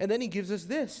Him. And then He gives us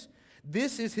this.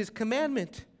 This is His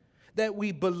commandment, that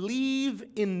we believe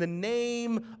in the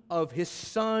name of His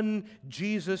Son,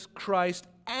 Jesus Christ,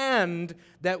 and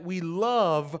that we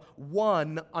love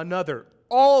one another.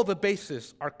 All the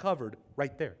bases are covered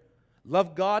right there.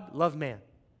 Love God, love man.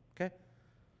 Okay?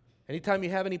 Anytime you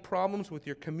have any problems with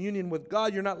your communion with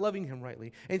God, you're not loving Him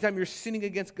rightly. Anytime you're sinning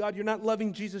against God, you're not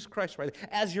loving Jesus Christ rightly,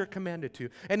 as you're commanded to.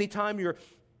 Anytime you're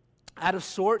out of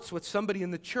sorts with somebody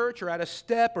in the church or out of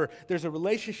step, or there's a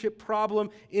relationship problem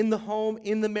in the home,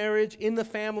 in the marriage, in the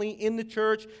family, in the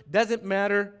church, doesn't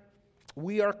matter.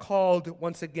 We are called,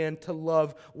 once again, to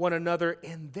love one another,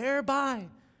 and thereby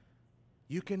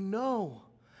you can know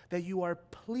that you are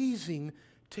pleasing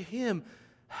to Him.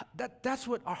 That's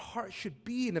what our heart should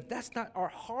be, and if that's not our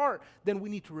heart, then we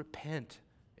need to repent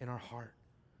in our heart.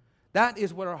 That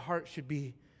is what our heart should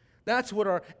be. That's what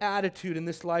our attitude in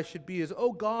this life should be, is,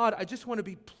 oh God, I just want to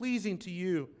be pleasing to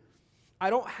You.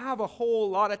 I don't have a whole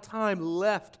lot of time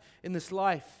left in this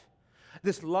life.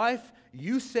 This life,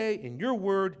 You say in Your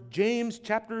word, James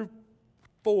chapter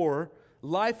 4,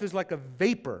 life is like a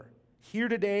vapor. Here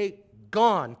today,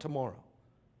 gone tomorrow.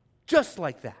 Just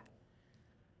like that.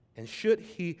 And should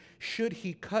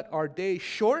he cut our day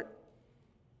short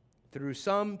through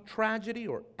some tragedy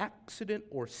or accident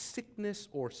or sickness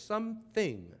or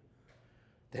something,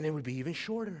 then it would be even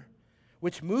shorter.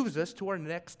 Which moves us to our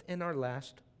next and our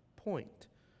last point.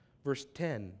 Verse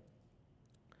 10.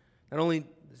 Not only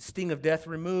the sting of death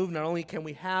removed, not only can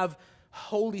we have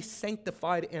holy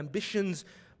sanctified ambitions,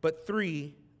 but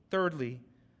thirdly,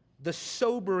 the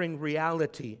sobering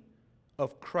reality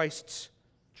of Christ's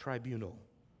tribunal.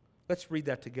 Let's read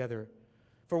that together.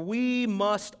 For we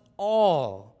must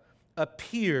all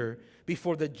appear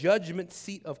before the judgment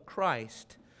seat of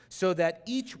Christ, so that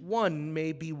each one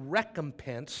may be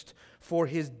recompensed for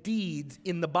his deeds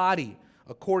in the body,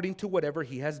 according to whatever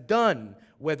he has done,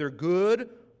 whether good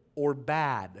or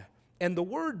bad. And the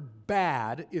word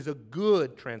bad is a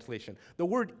good translation. The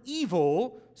word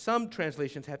evil, some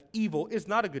translations have evil, is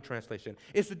not a good translation.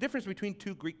 It's the difference between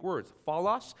two Greek words,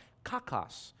 phalos,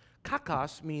 kakos.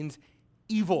 Kakos means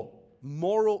evil,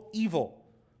 moral evil.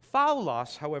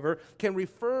 Phaulos, however, can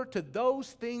refer to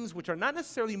those things which are not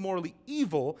necessarily morally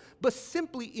evil, but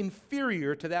simply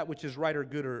inferior to that which is right or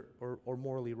good or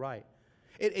morally right.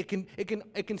 It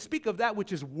can speak of that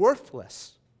which is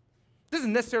worthless. It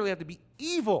doesn't necessarily have to be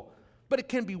evil, but it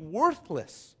can be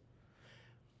worthless.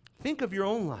 Think of your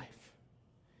own life.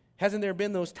 Hasn't there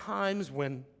been those times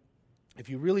when, if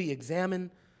you really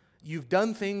examine, you've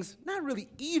done things, not really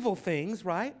evil things,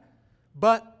 right?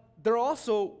 But they're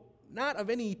also not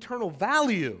of any eternal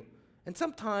value. And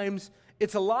sometimes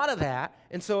it's a lot of that.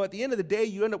 And so at the end of the day,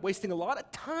 you end up wasting a lot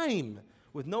of time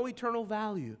with no eternal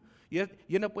value. You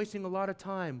end up wasting a lot of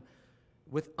time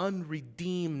with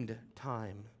unredeemed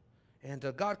time.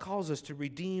 And God calls us to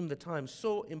redeem the time.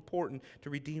 So important to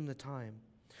redeem the time.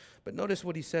 But notice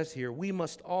what he says here. We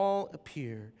must all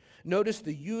appear. Notice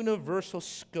the universal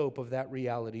scope of that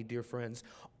reality, dear friends.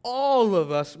 All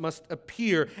of us must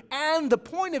appear. And the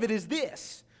point of it is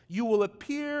this. You will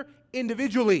appear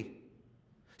individually.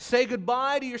 Say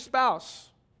goodbye to your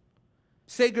spouse.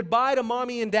 Say goodbye to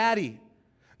mommy and daddy.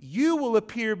 You will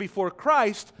appear before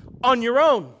Christ on your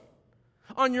own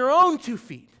 2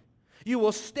 feet. You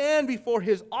will stand before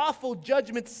his awful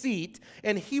judgment seat,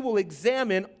 and he will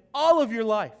examine all of your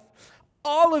life,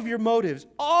 all of your motives,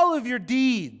 all of your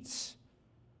deeds.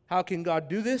 How can God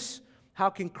do this? How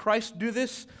can Christ do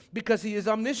this? Because he is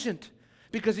omniscient,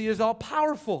 because he is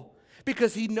all-powerful,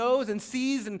 because he knows and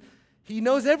sees and he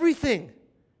knows everything.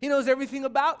 He knows everything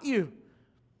about you.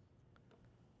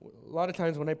 A lot of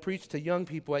times when I preach to young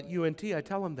people at UNT, I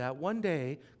tell them that one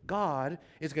day God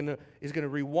is going to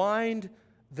rewind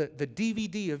the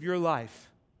DVD of your life,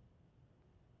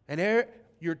 and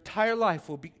your entire life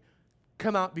will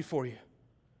come out before you,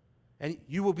 and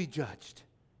you will be judged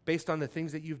based on the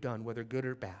things that you've done, whether good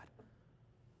or bad.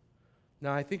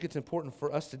 Now, I think it's important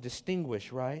for us to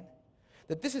distinguish, right,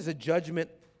 that this is a judgment,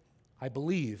 I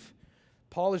believe,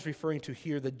 Paul is referring to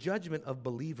here the judgment of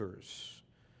believers.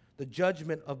 The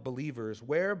judgment of believers,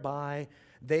 whereby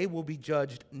they will be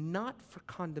judged not for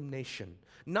condemnation,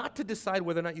 not to decide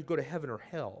whether or not you go to heaven or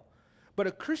hell, but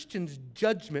a Christian's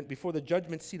judgment before the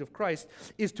judgment seat of Christ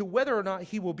is to whether or not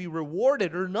he will be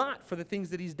rewarded or not for the things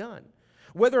that he's done,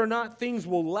 whether or not things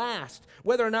will last,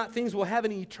 whether or not things will have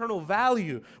any eternal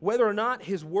value, whether or not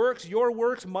his works, your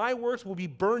works, my works will be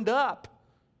burned up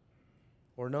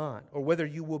or not, or whether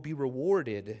you will be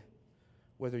rewarded.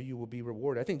 Whether you will be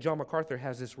rewarded. I think John MacArthur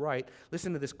has this right.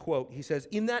 Listen to this quote. He says,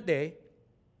 "In that day,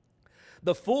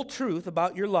 the full truth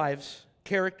about your lives,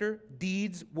 character,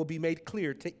 deeds will be made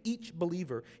clear to each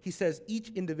believer." He says, each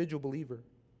individual believer.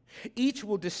 Each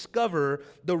will discover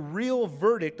the real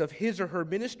verdict of his or her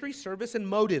ministry, service, and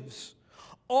motives.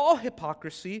 All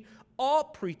hypocrisy, all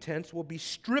pretense will be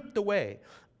stripped away.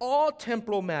 All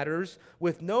temporal matters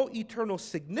with no eternal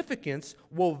significance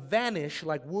will vanish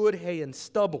like wood, hay, and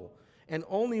stubble. And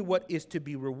only what is to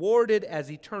be rewarded as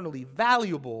eternally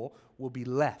valuable will be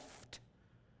left.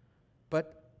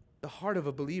 But the heart of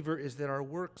a believer is that our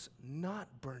works not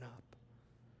burn up.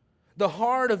 The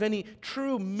heart of any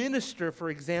true minister, for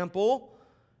example,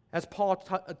 as Paul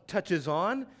touches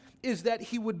on, is that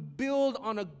he would build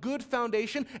on a good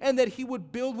foundation and that he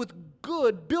would build with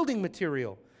good building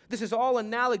material. This is all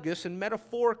analogous and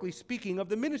metaphorically speaking of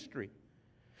the ministry.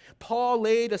 Paul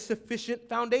laid a sufficient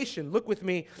foundation. Look with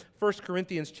me, 1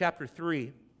 Corinthians chapter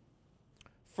 3.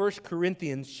 1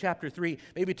 Corinthians chapter 3,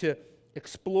 maybe to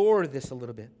explore this a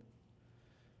little bit.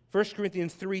 1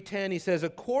 Corinthians 3:10, he says,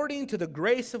 "According to the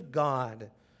grace of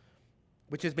God,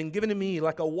 which has been given to me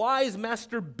like a wise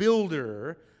master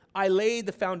builder, I laid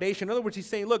the foundation." In other words, he's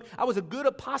saying, look, I was a good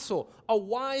apostle, a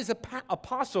wise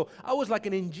apostle. I was like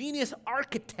an ingenious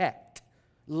architect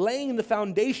laying the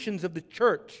foundations of the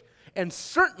church. And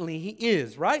certainly he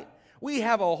is, right? We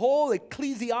have a whole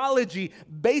ecclesiology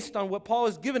based on what Paul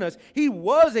has given us. He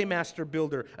was a master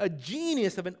builder, a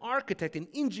genius of an architect, an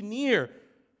engineer,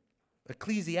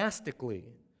 ecclesiastically.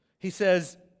 He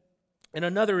says, and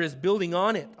another is building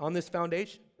on it, on this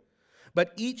foundation.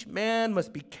 But each man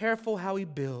must be careful how he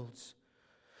builds.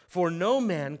 For no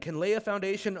man can lay a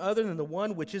foundation other than the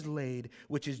one which is laid,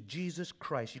 which is Jesus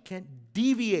Christ. You can't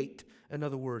deviate, in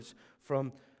other words,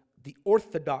 from the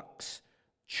orthodox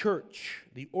church,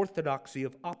 the orthodoxy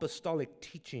of apostolic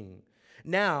teaching.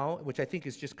 Now, which I think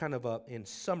is just kind of in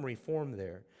summary form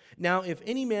there. Now, if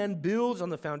any man builds on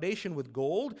the foundation with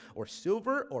gold or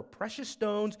silver or precious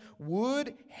stones,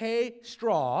 wood, hay,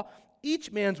 straw,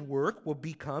 each man's work will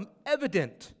become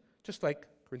evident. Just like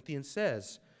Corinthians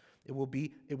says, we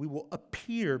will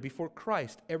appear before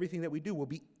Christ. Everything that we do will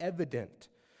be evident.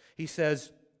 He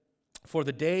says, for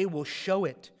the day will show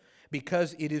it,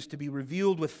 because it is to be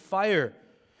revealed with fire,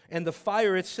 and the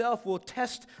fire itself will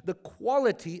test the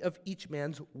quality of each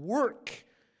man's work.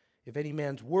 If any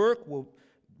man's work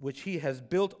which he has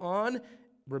built on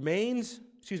remains,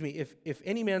 if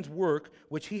any man's work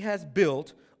which he has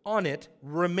built on it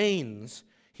remains,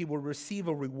 he will receive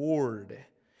a reward.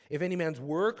 If any man's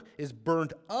work is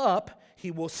burned up,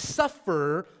 he will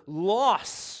suffer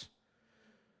loss.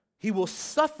 He will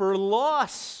suffer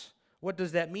loss. What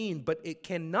does that mean? But it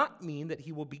cannot mean that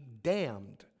he will be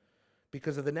damned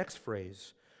because of the next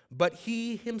phrase. But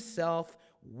he himself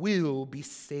will be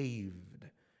saved,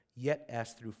 yet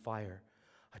as through fire.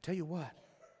 I tell you what,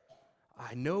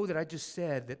 I know that I just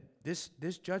said that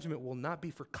this judgment will not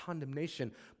be for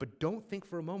condemnation, but don't think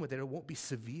for a moment that it won't be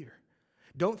severe.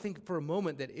 Don't think for a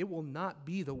moment that it will not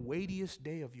be the weightiest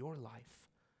day of your life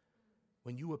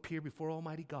when you appear before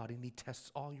Almighty God and He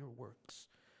tests all your works.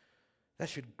 That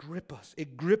should grip us.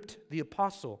 It gripped the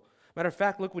apostle. Matter of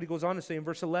fact, look what he goes on to say in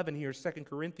verse 11 here, 2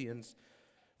 Corinthians.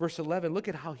 Verse 11, look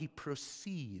at how he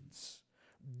proceeds.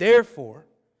 Therefore,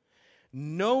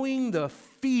 knowing the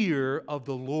fear of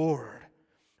the Lord.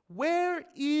 Where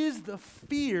is the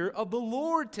fear of the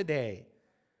Lord today?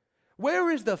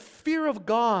 Where is the fear of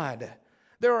God?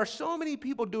 There are so many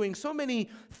people doing so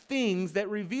many things that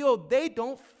reveal they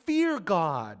don't fear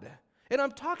God. And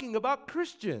I'm talking about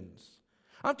Christians.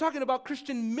 I'm talking about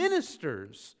Christian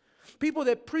ministers. People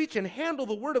that preach and handle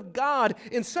the Word of God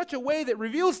in such a way that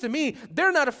reveals to me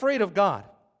they're not afraid of God.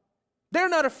 They're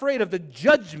not afraid of the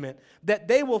judgment that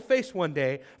they will face one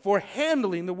day for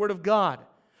handling the Word of God.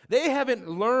 They haven't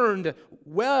learned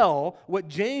well what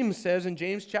James says in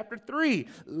James chapter 3.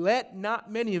 Let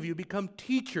not many of you become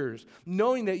teachers,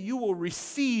 knowing that you will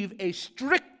receive a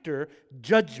stricter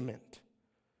judgment.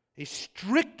 A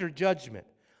stricter judgment.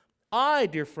 I,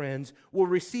 dear friends, will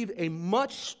receive a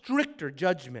much stricter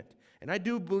judgment. And I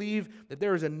do believe that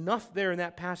there is enough there in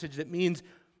that passage that means,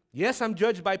 yes, I'm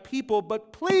judged by people,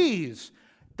 but please,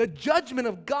 the judgment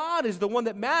of God is the one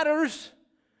that matters.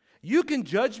 You can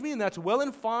judge me, and that's well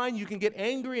and fine. You can get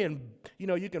angry, and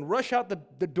you can rush out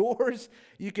the doors.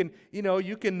 You can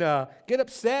get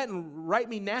upset and write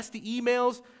me nasty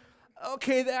emails.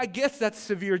 Okay, I guess that's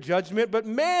severe judgment, but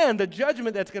man, the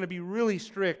judgment that's going to be really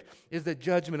strict is the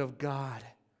judgment of God,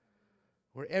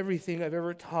 where everything I've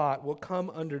ever taught will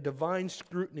come under divine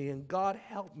scrutiny, and God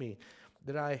help me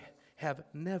that I have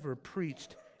never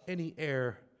preached any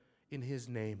error in His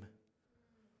name.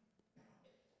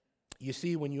 You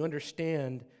see, when you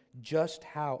understand just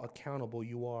how accountable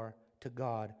you are to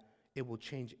God, it will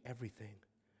change everything.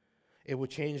 It will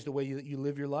change the way you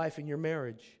live your life in your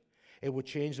marriage. It will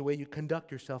change the way you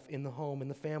conduct yourself in the home, in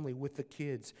the family, with the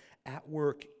kids, at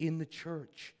work, in the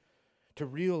church. To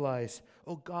realize,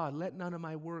 oh God, let none of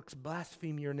my works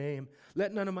blaspheme your name.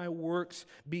 Let none of my works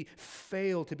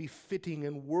fail to be fitting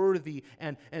and worthy.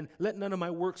 And let none of my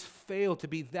works fail to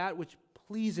be that which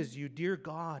pleases you, dear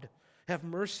God. Have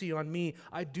mercy on me.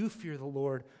 I do fear the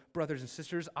Lord, brothers and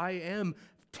sisters. I am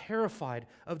terrified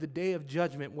of the day of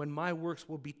judgment when my works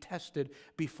will be tested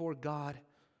before God.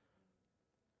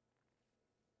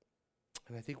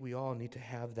 And I think we all need to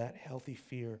have that healthy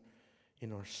fear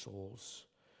in our souls.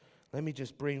 Let me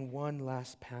just bring one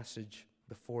last passage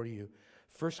before you.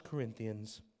 1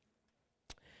 Corinthians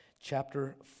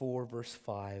chapter 4, verse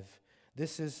 5.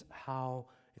 This is how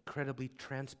incredibly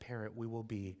transparent we will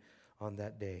be on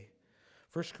that day.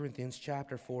 1 Corinthians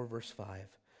chapter 4, verse 5.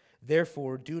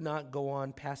 Therefore, do not go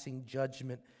on passing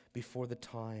judgment before the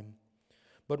time,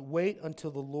 but wait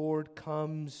until the Lord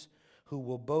comes, who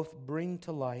will both bring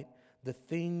to light the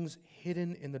things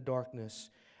hidden in the darkness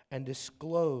and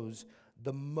disclose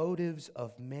the motives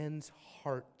of men's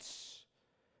hearts.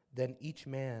 Then each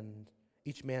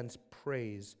man's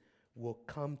praise will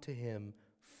come to him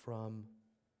from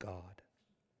God.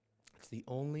 It's the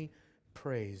only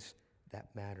praise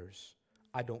that matters.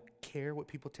 I don't care what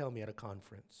people tell me at a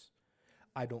conference.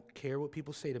 I don't care what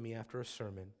people say to me after a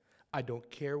sermon. I don't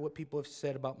care what people have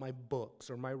said about my books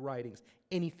or my writings,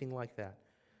 anything like that.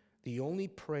 The only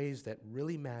praise that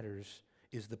really matters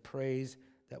is the praise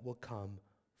that will come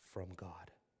from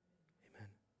God. Amen.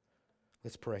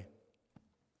 Let's pray.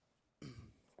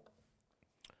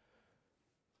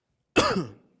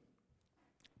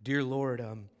 Dear Lord,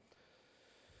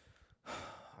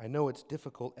 I know it's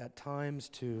difficult at times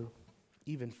to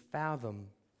even fathom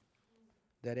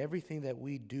that everything that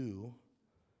we do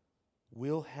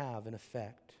will have an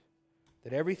effect.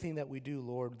 That everything that we do,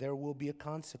 Lord, there will be a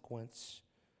consequence.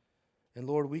 And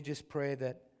Lord, we just pray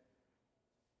that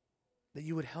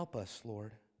you would help us,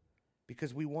 Lord,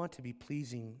 because we want to be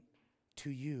pleasing to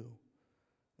you.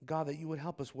 God, that you would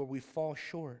help us where we fall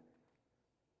short,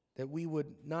 that we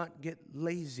would not get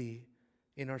lazy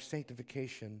in our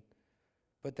sanctification,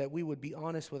 but that we would be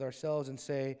honest with ourselves and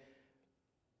say,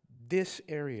 this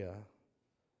area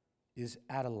is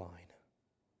out of line,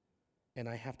 and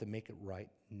I have to make it right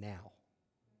now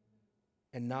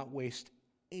and not waste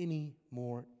any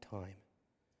more time.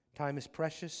 Time is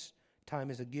precious. Time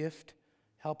is a gift.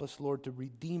 Help us, Lord, to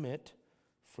redeem it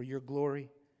for your glory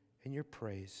and your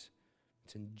praise.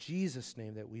 It's in Jesus'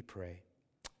 name that we pray.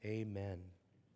 Amen.